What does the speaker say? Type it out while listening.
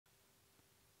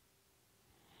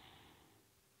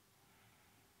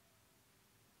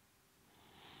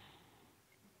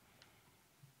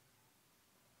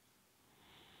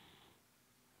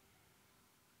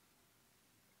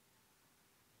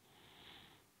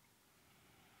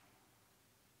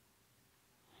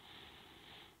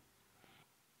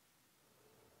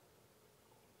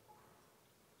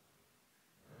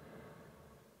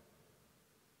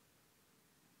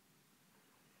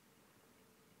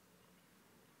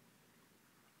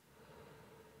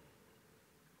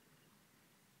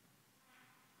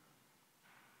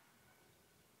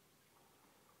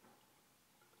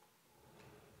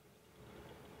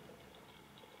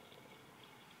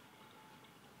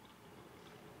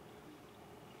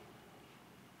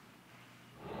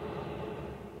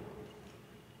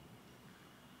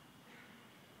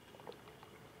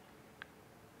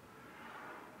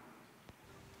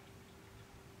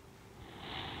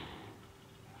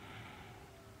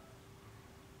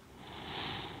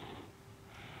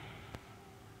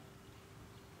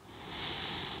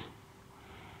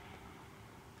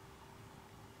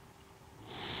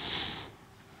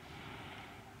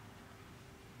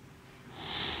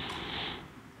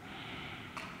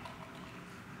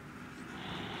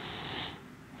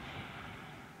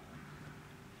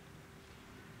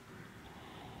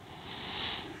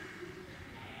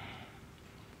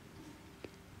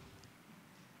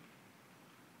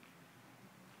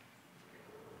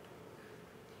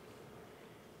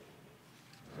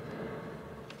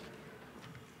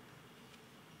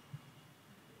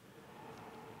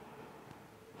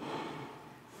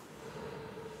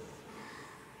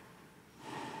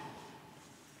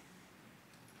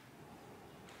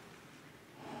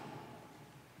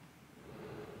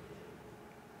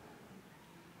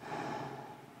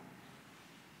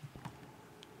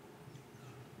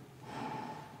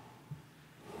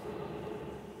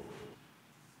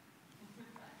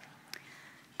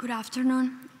Good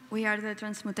afternoon. We are the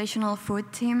Transmutational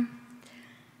Food team.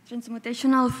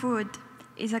 Transmutational Food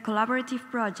is a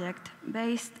collaborative project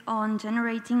based on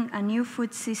generating a new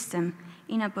food system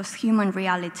in a post-human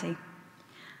reality.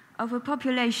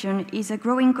 Overpopulation is a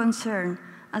growing concern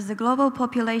as the global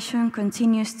population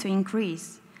continues to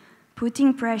increase,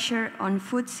 putting pressure on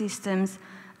food systems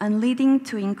and leading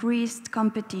to increased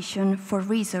competition for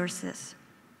resources.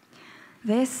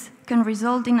 This can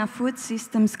result in a food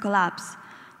systems collapse,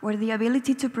 where the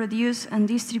ability to produce and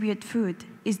distribute food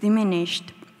is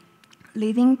diminished,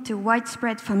 leading to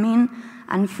widespread famine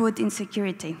and food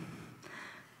insecurity.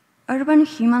 Urban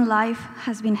human life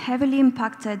has been heavily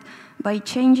impacted by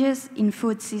changes in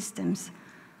food systems,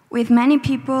 with many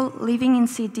people living in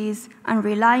cities and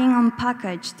relying on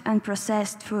packaged and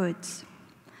processed foods.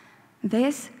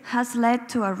 This has led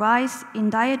to a rise in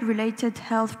diet-related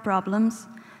health problems,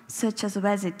 such as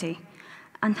obesity,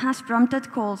 and has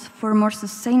prompted calls for more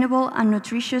sustainable and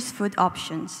nutritious food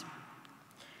options.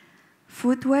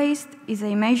 Food waste is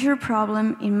a major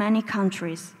problem in many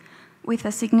countries, with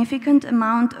a significant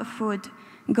amount of food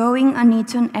going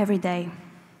uneaten every day.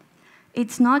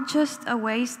 It's not just a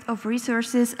waste of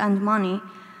resources and money,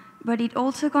 but it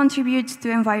also contributes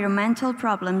to environmental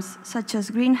problems such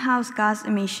as greenhouse gas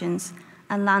emissions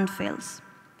and landfills.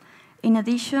 In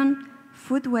addition,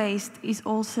 food waste is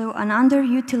also an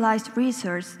underutilized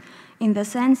resource in the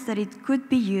sense that it could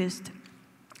be used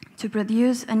to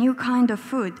produce a new kind of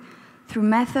food through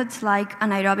methods like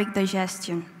anaerobic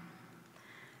digestion.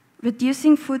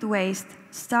 Reducing food waste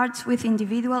starts with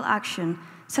individual action,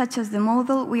 such as the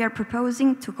model we are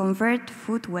proposing to convert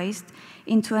food waste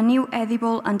into a new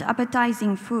edible and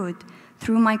appetizing food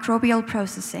through microbial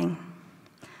processing.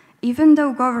 Even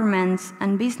though governments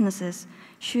and businesses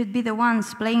should be the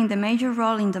ones playing the major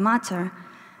role in the matter,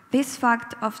 this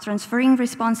fact of transferring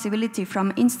responsibility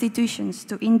from institutions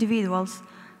to individuals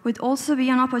would also be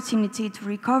an opportunity to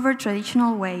recover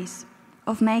traditional ways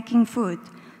of making food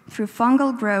through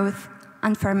fungal growth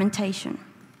and fermentation.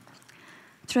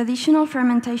 Traditional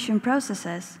fermentation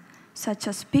processes, such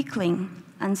as pickling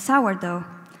and sourdough,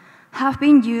 have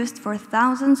been used for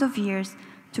thousands of years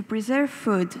to preserve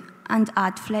food and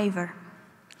add flavor.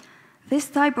 This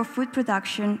type of food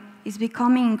production is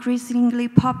becoming increasingly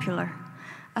popular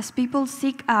as people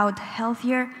seek out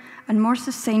healthier and more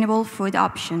sustainable food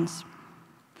options.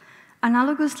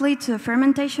 Analogously to the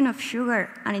fermentation of sugar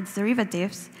and its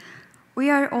derivatives, we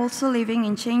are also living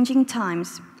in changing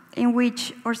times in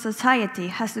which our society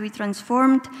has to be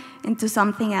transformed into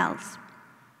something else,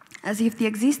 as if the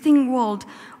existing world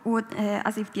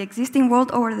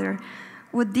order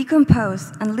would decompose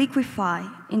and liquefy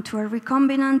into a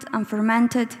recombinant and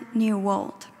fermented new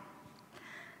world.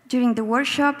 During the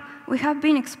workshop, we have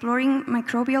been exploring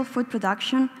microbial food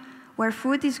production, where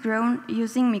food is grown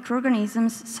using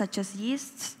microorganisms such as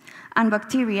yeasts and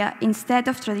bacteria instead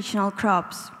of traditional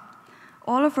crops.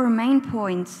 All of our main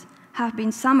points have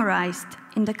been summarized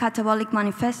in the Catabolic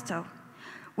Manifesto,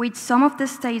 with some of the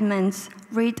statements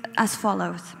read as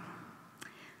follows.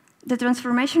 The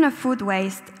transformation of food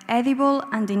waste, edible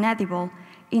and inedible,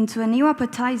 into a new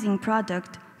appetizing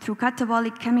product through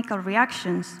catabolic chemical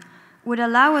reactions would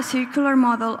allow a circular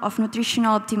model of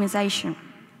nutritional optimization.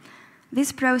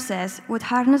 This process would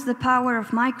harness the power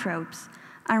of microbes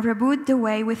and reboot the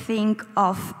way we think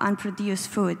of and produce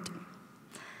food.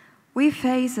 We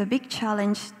face a big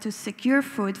challenge to secure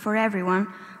food for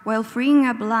everyone while freeing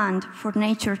up land for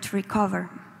nature to recover.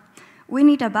 We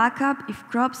need a backup if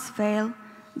crops fail,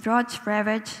 droughts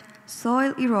ravage,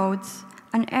 soil erodes,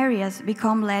 and areas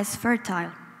become less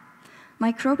fertile.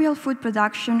 Microbial food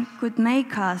production could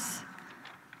make us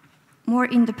more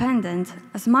independent,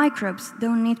 as microbes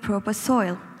don't need proper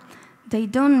soil. They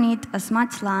don't need as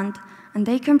much land, and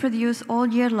they can produce all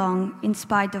year long in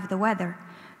spite of the weather,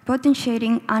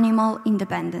 potentiating animal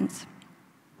independence.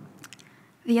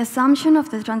 The assumption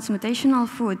of the transmutational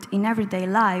food in everyday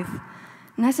life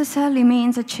necessarily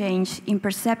means a change in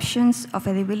perceptions of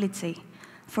edibility,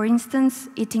 for instance,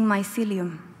 eating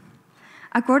mycelium.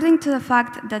 According to the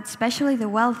fact that especially the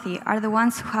wealthy are the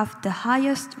ones who have the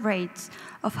highest rates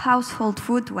of household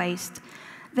food waste,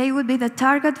 they would be the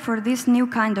target for this new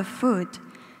kind of food,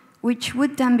 which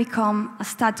would then become a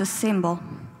status symbol.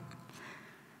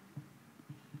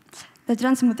 The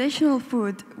transmutational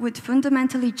food would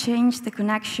fundamentally change the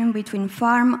connection between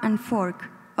farm and fork,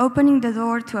 opening the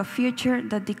door to a future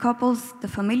that decouples the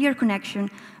familiar connection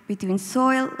between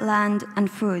soil, land, and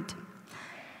food.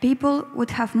 People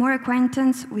would have more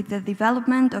acquaintance with the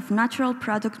development of natural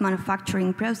product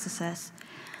manufacturing processes.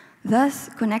 thus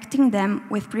connecting them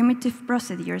with primitive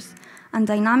procedures and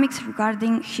dynamics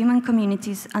regarding human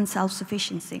communities and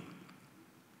self-sufficiency.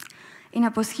 In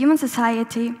a post-human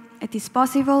society, it is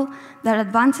possible that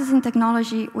advances in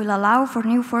technology will allow for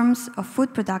new forms of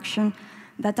food production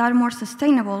that are more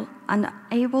sustainable and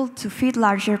able to feed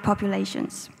larger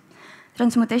populations.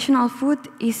 Transmutational food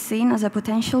is seen as a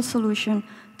potential solution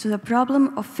to the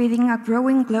problem of feeding a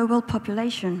growing global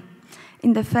population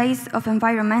in the face of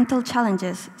environmental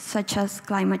challenges such as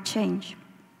climate change.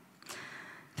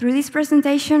 Through this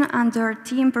presentation and our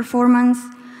team performance,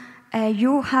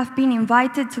 you have been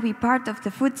invited to be part of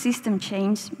the food system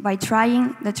change by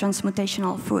trying the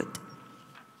transmutational food.